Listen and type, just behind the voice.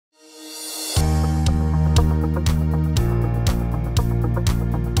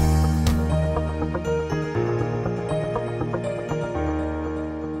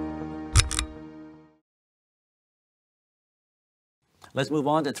Let's move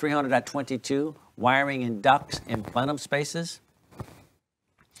on to 300.22, wiring in ducts in plenum spaces.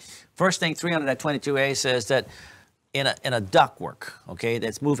 First thing, 300.22a says that in a ductwork, okay,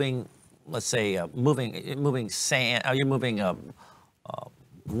 that's moving, let's say, moving sand, you're moving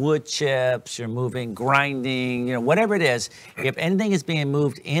wood chips, you're moving grinding, whatever it is, if anything is being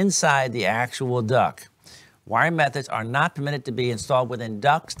moved inside the actual duct, wiring methods are not permitted to be installed within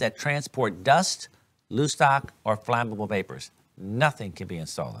ducts that transport dust, loose stock, or flammable vapors. Nothing can be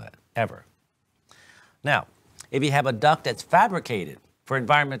installed in that, ever. Now, if you have a duct that's fabricated for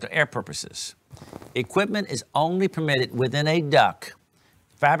environmental air purposes, equipment is only permitted within a duct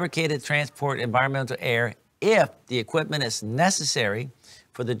fabricated to transport environmental air if the equipment is necessary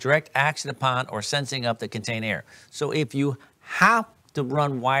for the direct action upon or sensing of the contained air. So if you have to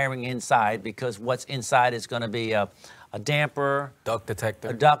run wiring inside because what's inside is going to be a damper, duct detector,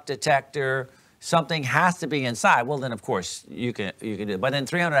 a duct detector, something has to be inside, well then of course you can do it. But then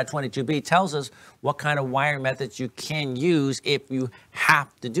 300.22b tells us what kind of wiring methods you can use if you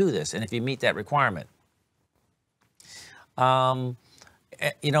have to do this and if you meet that requirement.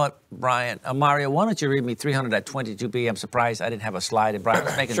 You know what, Brian, Mario, why don't you read me 300.22b? I'm surprised I didn't have a slide. And Brian,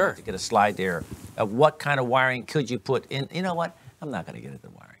 let's make a note to get a slide there of what kind of wiring could you put in. You know what? I'm not going to get into the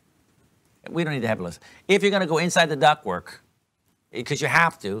wiring. We don't need to have a list. If you're going to go inside the ductwork, because you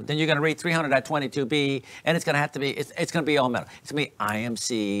have to, then you're going to read 300.22b, and it's going to have to be, it's going to be all metal. It's going to be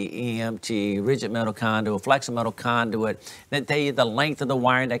IMC, EMT, rigid metal conduit, flexible metal conduit. Then tell you the length of the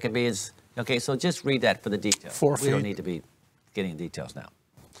wiring that could be is, okay, so just read that for the details. 4 feet. We don't need to be getting details now.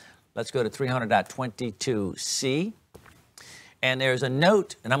 Let's go to 300.22c. And there's a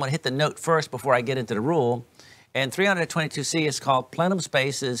note, and I'm going to hit the note first before I get into the rule. And 300.22c is called plenum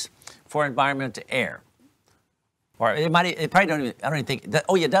spaces for environmental air. Or it probably don't even, I don't even think,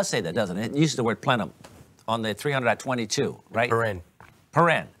 oh yeah, it does say that, doesn't it? It uses the word plenum on the 300.22, right? Paren.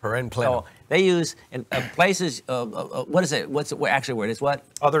 Paren. Paren plenum. So they use in places, what is it? What's the actual word? It's what?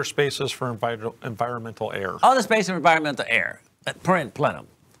 Other spaces for environmental air. Other spaces for environmental air. Paren plenum.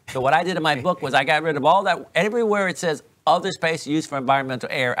 So what I did in my book was I got rid of all that, everywhere it says other space used for environmental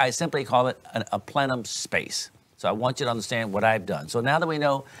air, I simply call it a plenum space. So I want you to understand what I've done. So now that we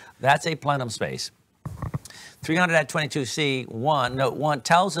know that's a plenum space, 300.22c1, note 1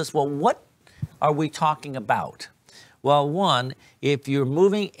 tells us, well, what are we talking about? Well, one, if you're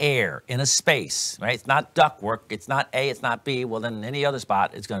moving air in a space, right? It's not ductwork, it's not A, it's not B, well then any other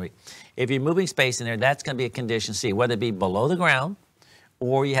spot it's going to be. If you're moving space in there, that's going to be a condition C, whether it be below the ground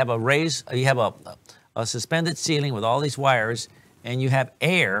or you have a suspended ceiling with all these wires and you have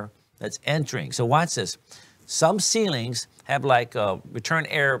air that's entering. So watch this. Some ceilings have like return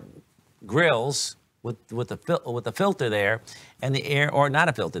air grills with the filter there, and the air, or not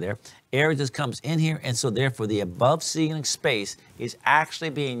a filter there, air just comes in here, and so therefore the above ceiling space is actually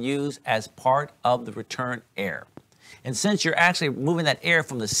being used as part of the return air. And since you're actually moving that air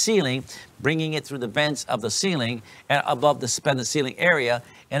from the ceiling, bringing it through the vents of the ceiling and above the suspended ceiling area,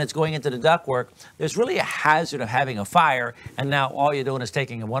 and it's going into the ductwork, there's really a hazard of having a fire, and now all you're doing is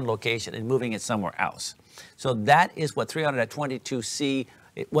taking it in one location and moving it somewhere else. So that is what 300.22c,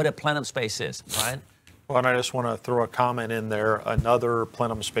 what a plenum space is. Brian? Well, and I just want to throw a comment in there. Another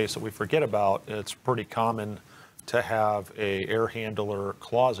plenum space that we forget about, it's pretty common to have a air handler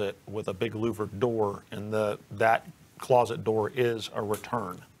closet with a big louvered door, and that closet door is a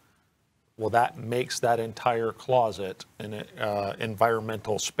return. Well, that makes that entire closet an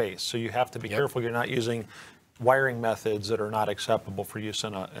environmental space. So you have to be careful you're not using wiring methods that are not acceptable for use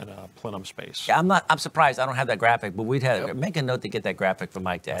in a plenum space. Yeah, I'm surprised I don't have that graphic, but we'd have make a note to get that graphic for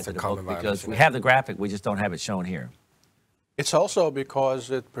Mike to add to the book, because we have the graphic, we just don't have it shown here. It's also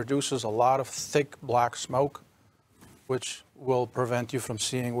because it produces a lot of thick black smoke, which will prevent you from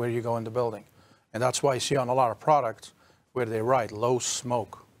seeing where you go in the building. And that's why you see on a lot of products where they write low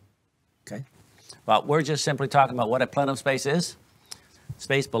smoke. Okay. Well, we're just simply talking about what a plenum space is.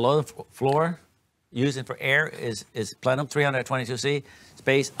 Space below the floor, using for air is plenum, 300.22c.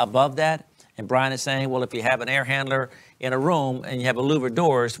 Space above that, and Brian is saying, well, if you have an air handler in a room and you have a louvered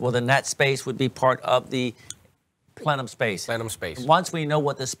doors, well, then that space would be part of the plenum space. Plenum space. Once we know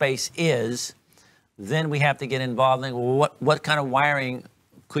what the space is, then we have to get involved in, well, what kind of wiring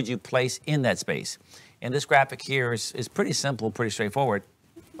could you place in that space? And this graphic here is pretty simple, pretty straightforward.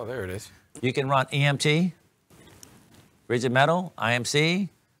 Oh, there it is. You can run EMT, rigid metal, IMC,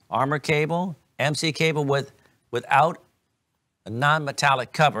 armor cable, MC cable without a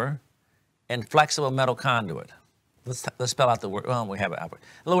non-metallic cover, and flexible metal conduit. Let's spell out the word. Well, we have it. In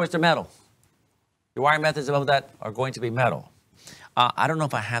other words, they're metal. Your wiring methods above that are going to be metal. I don't know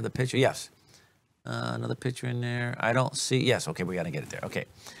if I have the picture. Yes. Another picture in there. I don't see. Yes, okay, we got to get it there. Okay.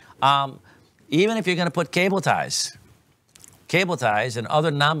 Even if you're going to put cable ties and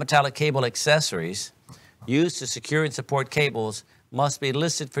other non-metallic cable accessories used to secure and support cables must be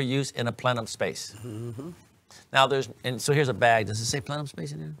listed for use in a plenum space. Now so here's a bag. Does it say plenum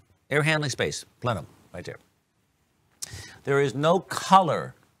space in there? Air handling space, plenum, right there. There is no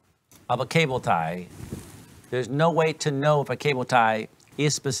color of a cable tie. There's no way to know if a cable tie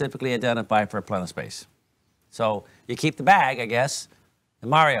is specifically identified for a plenum space. So you keep the bag, I guess. And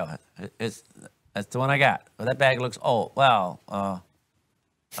Mario, that's the one I got. Well, that bag looks old. Well,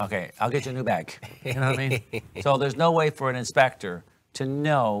 okay, I'll get you a new bag. You know what I mean? So there's no way for an inspector to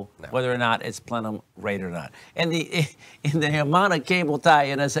know whether or not it's plenum rated or not. And the amount of cable tie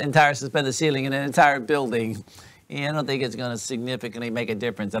in an entire suspended ceiling in an entire building, I don't think it's going to significantly make a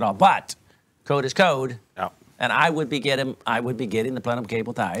difference at all. But code is code. Yeah. And I would be getting the plenum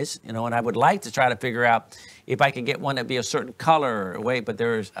cable ties, and I would like to try to figure out if I could get one that'd be a certain color or weight, but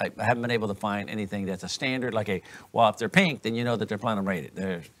I haven't been able to find anything that's a standard, like if they're pink, then you know that they're plenum rated.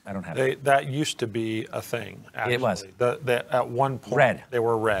 I don't have that. That used to be a thing, actually. It was. At one point, they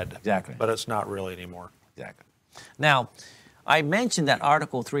were red. Exactly. But it's not really anymore. Exactly. Now, I mentioned that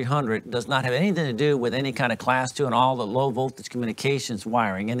Article 300 does not have anything to do with any kind of Class 2 and all the low voltage communications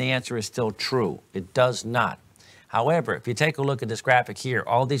wiring, and the answer is still true. It does not. However, if you take a look at this graphic here,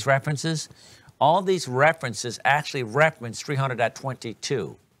 all these references actually reference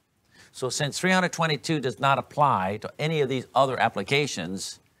 300.22. So since 322 does not apply to any of these other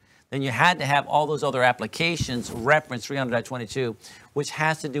applications, then you had to have all those other applications reference 300.22, which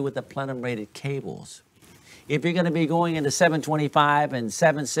has to do with the plenum-rated cables. If you're going to be going into 725 and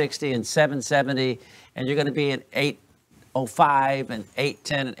 760 and 770, and you're going to be at 805 and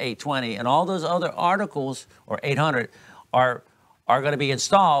 810 and 820, and all those other articles, or 800, are going to be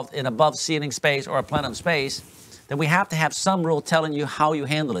installed in above ceiling space or a plenum space, then we have to have some rule telling you how you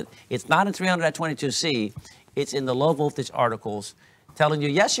handle it. It's not in 300.22c, it's in the low voltage articles telling you,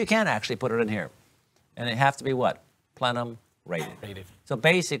 yes, you can actually put it in here. And it has to be what? Plenum rated. So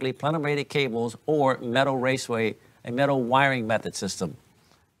basically, plenum rated cables or metal raceway, a metal wiring method system,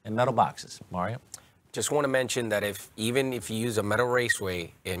 and metal boxes. Mario? Just want to mention that even if you use a metal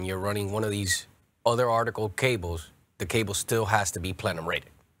raceway and you're running one of these other article cables, the cable still has to be plenum rated.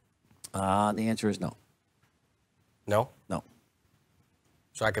 The answer is no. No? No.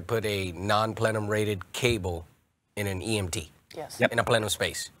 So I could put a non-plenum rated cable in an EMT? Yes. Yep. In a plenum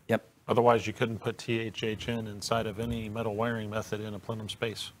space? Yep. Otherwise, you couldn't put THHN inside of any metal wiring method in a plenum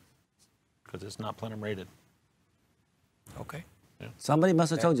space because it's not plenum rated. Okay. Yeah. Somebody must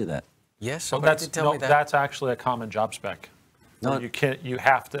have told you that. Yes, somebody did tell me that. That's actually a common job spec. No. You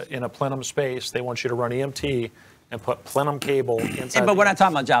have to, in a plenum space, they want you to run EMT and put plenum cable inside. But we're not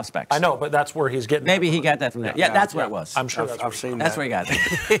talking about job specs. I know, but that's where he's getting Maybe that he from. got that from there. Yeah, that's where it was. I'm sure I've seen that. That's where he got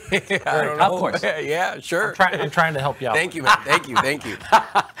it. I don't know. Of course. Yeah, sure. I'm trying to help you out. Thank you, man. Thank you. Thank you.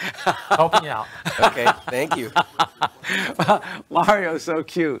 Helping you out. Okay, thank you. Mario's so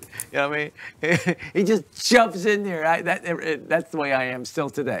cute. You know what I mean? He just jumps in there. That's the way I am still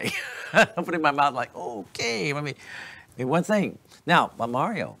today. Opening my mouth like, okay. I mean, one thing. Now,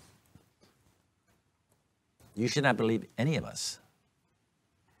 Mario, you should not believe any of us.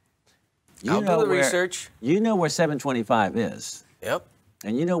 I'll do the research. You know where 725 is. Yep.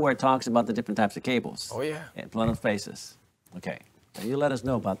 And you know where it talks about the different types of cables. Oh, yeah. And plenum spaces. Okay. So you let us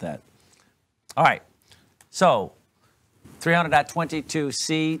know about that. All right. So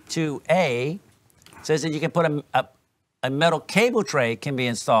 300.22C2A says that you can put a metal cable tray can be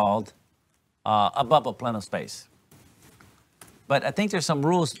installed above a plenum space. But I think there's some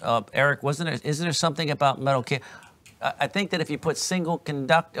rules, Eric, isn't there something about metal cable? I think that if you put single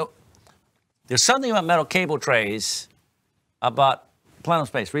conductor, there's something about metal cable trays about plenum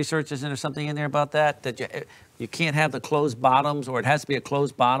space. Research, isn't there something in there about that? That you can't have the closed bottoms, or it has to be a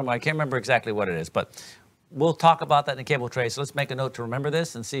closed bottom. I can't remember exactly what it is, but we'll talk about that in the cable tray. So let's make a note to remember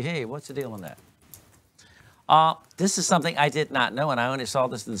this and see, hey, what's the deal on that? This is something I did not know, and I only saw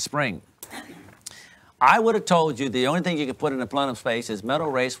this in the spring. I would have told you the only thing you could put in a plenum space is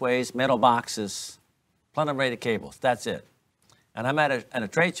metal raceways, metal boxes, plenum rated cables. That's it. And I'm at a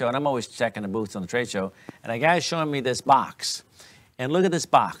trade show, and I'm always checking the booths on the trade show, and a guy's showing me this box. And look at this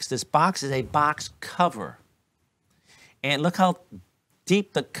box. This box is a box cover. And look how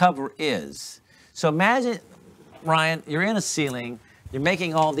deep the cover is. So imagine, Ryan, you're in a ceiling, you're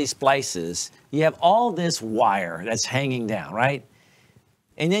making all these splices, you have all this wire that's hanging down, right?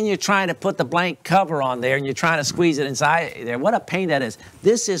 And then you're trying to put the blank cover on there, and you're trying to squeeze it inside there. What a pain that is.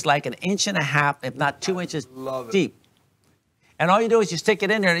 This is like 1.5 inches, if not 2 inches deep. And all you do is you stick it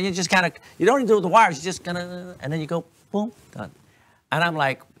in there, and you just kind of, you don't even do the wires, you just kind of, and then you go, boom, done. And I'm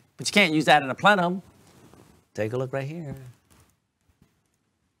like, but you can't use that in a plenum. Take a look right here.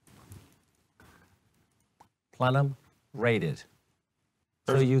 Plenum rated.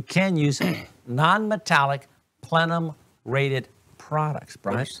 So you can use non-metallic plenum rated products,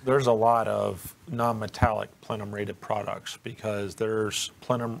 Brian. There's a lot of non-metallic plenum rated products because there's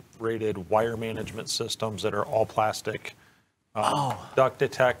plenum rated wire management systems that are all plastic. Duct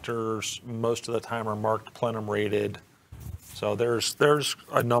detectors most of the time are marked plenum rated. So there's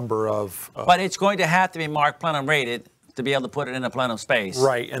a number of. But it's going to have to be marked plenum rated to be able to put it in a plenum space.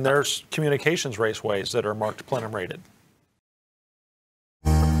 Right, and there's communications raceways that are marked plenum rated.